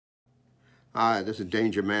Hi, this is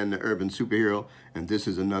DangerMan, the urban superhero, and this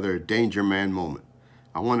is another DangerMan moment.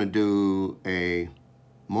 I want to do a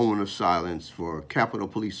moment of silence for Capitol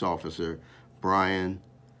Police Officer Brian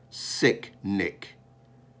Sidekick,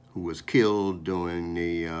 who was killed during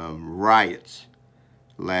the riots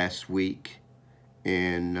last week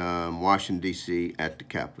in Washington, D.C. at the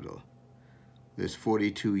Capitol. This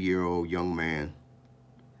 42-year-old young man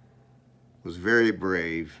was very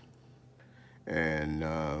brave, and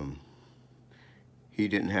he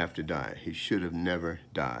didn't have to die. He should have never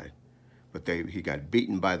died. But he got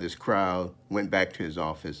beaten by this crowd, went back to his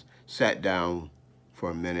office, sat down for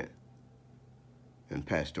a minute, and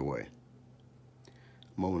passed away.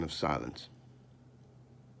 Moment of silence.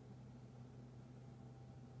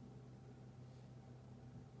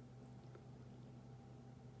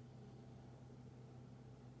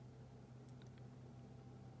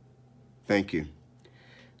 Thank you.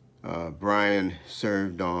 Brian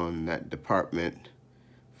served on that department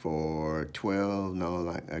for 12,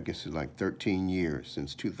 no, I guess it's like 13 years,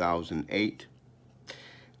 since 2008.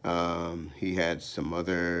 He had some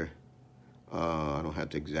other, I don't have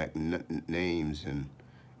the exact names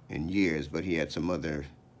and years, but he had some other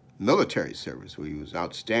military service where he was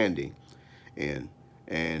outstanding in.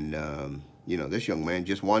 And, you know, this young man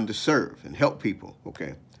just wanted to serve and help people,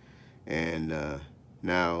 okay? And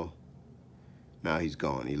now he's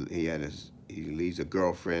gone. He leaves a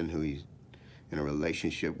girlfriend who he's in a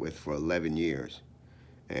relationship with for 11 years.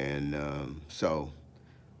 And so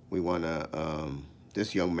we want to,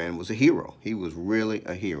 this young man was a hero. He was really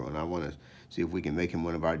a hero. And I want to see if we can make him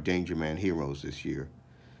one of our DangerMan heroes this year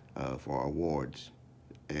for our awards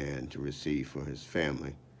and to receive for his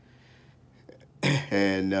family.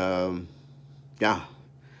 And yeah,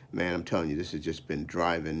 man, I'm telling you, this has just been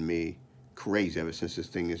driving me crazy ever since this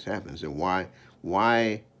thing has happened. So why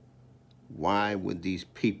would these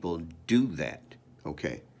people do that?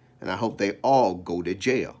 Okay, and I hope they all go to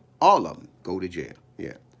jail. All of them go to jail.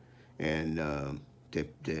 Yeah, and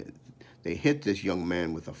they hit this young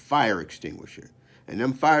man with a fire extinguisher, and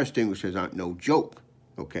them fire extinguishers aren't no joke.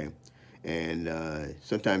 Okay, and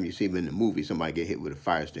sometimes you see them in the movie. Somebody get hit with a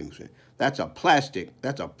fire extinguisher. That's a plastic.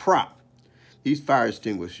 That's a prop. These fire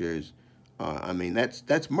extinguishers. I mean,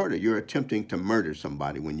 that's murder. You're attempting to murder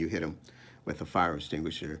somebody when you hit them with a fire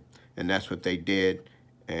extinguisher. And that's what they did.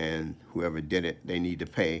 And whoever did it, they need to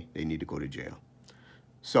pay. They need to go to jail.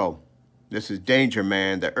 So this is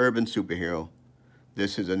DangerMan, the urban superhero.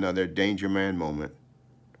 This is another DangerMan moment.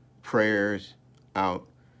 Prayers out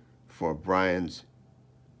for Brian's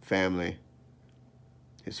family,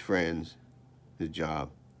 his friends, his job.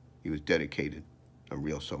 He was dedicated, a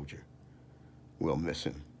real soldier. We'll miss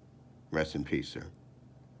him. Rest in peace, sir.